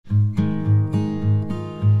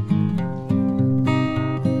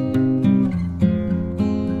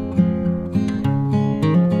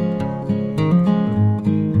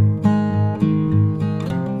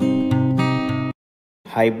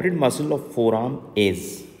hybrid muscle of forearm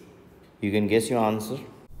is? You can guess your answer.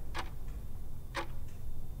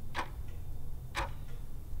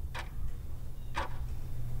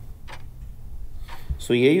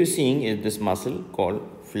 So here you're seeing is this muscle called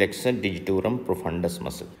flexor digitorum profundus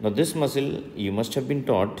muscle. Now this muscle, you must have been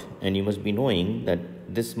taught and you must be knowing that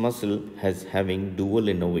this muscle has having dual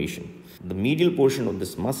innervation. The medial portion of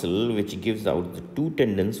this muscle, which gives out the two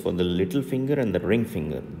tendons for the little finger and the ring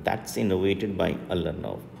finger, that's innervated by ulnar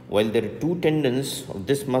nerve. While there are two tendons of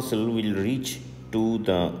this muscle will reach to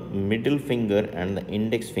the middle finger and the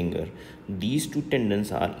index finger. These two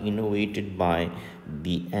tendons are innervated by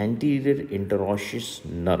the anterior interosseous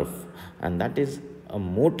nerve, and that is a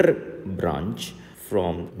motor branch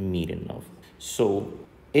from median nerve. So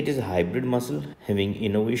it is a hybrid muscle having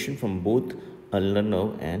innervation from both ulnar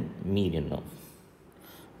nerve and median nerve.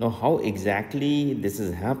 Now, how exactly this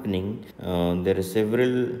is happening? There are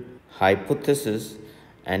several hypotheses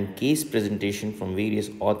and case presentation from various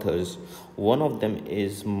authors. One of them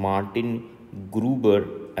is Martin Gruber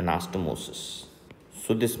Anastomosis.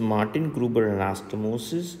 So this Martin Gruber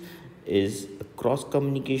Anastomosis is a cross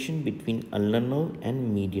communication between ulnar nerve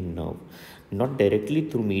and median nerve, not directly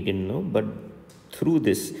through median nerve but through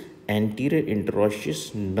this anterior interosseous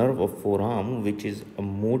nerve of forearm, which is a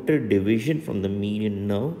motor division from the median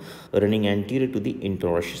nerve running anterior to the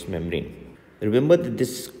interosseous membrane. Remember that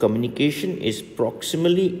this communication is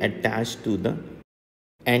proximally attached to the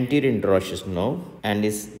anterior interosseous nerve and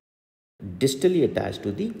is distally attached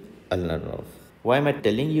to the ulnar nerve. Why am I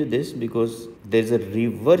telling you this? Because there is a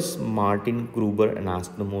reverse Martin Gruber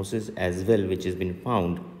anastomosis as well, which has been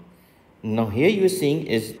found. Now here you are seeing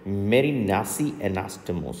is Marinacci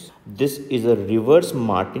Anastomosis. This is a reverse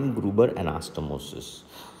Martin Gruber anastomosis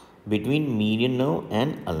between median nerve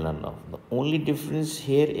and ulnar nerve. The only difference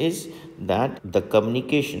here is that the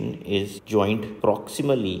communication is joined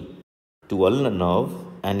proximally to ulnar nerve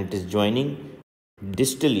and it is joining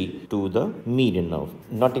distally to the median nerve.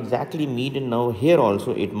 Not exactly median nerve, here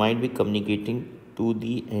also it might be communicating to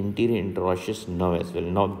the anterior interosseous nerve as well.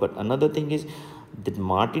 Now, but another thing is that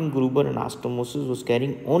Martin Gruber anastomosis was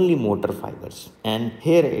carrying only motor fibers, and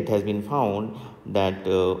here it has been found that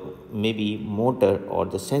maybe motor or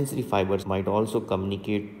the sensory fibers might also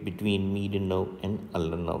communicate between median nerve and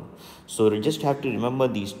ulnar nerve. So you just have to remember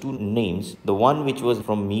these two names. The one which was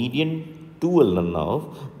from median to ulnar nerve,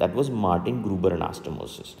 that was Martin Gruber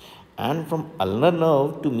anastomosis, and from ulnar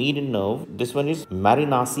nerve to median nerve, this one is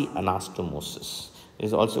Marinacci Anastomosis. It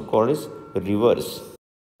is also called as reverse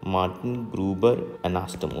Martin Gruber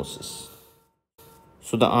anastomosis.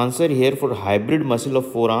 So the answer here for hybrid muscle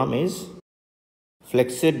of forearm is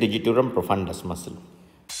flexor digitorum profundus muscle.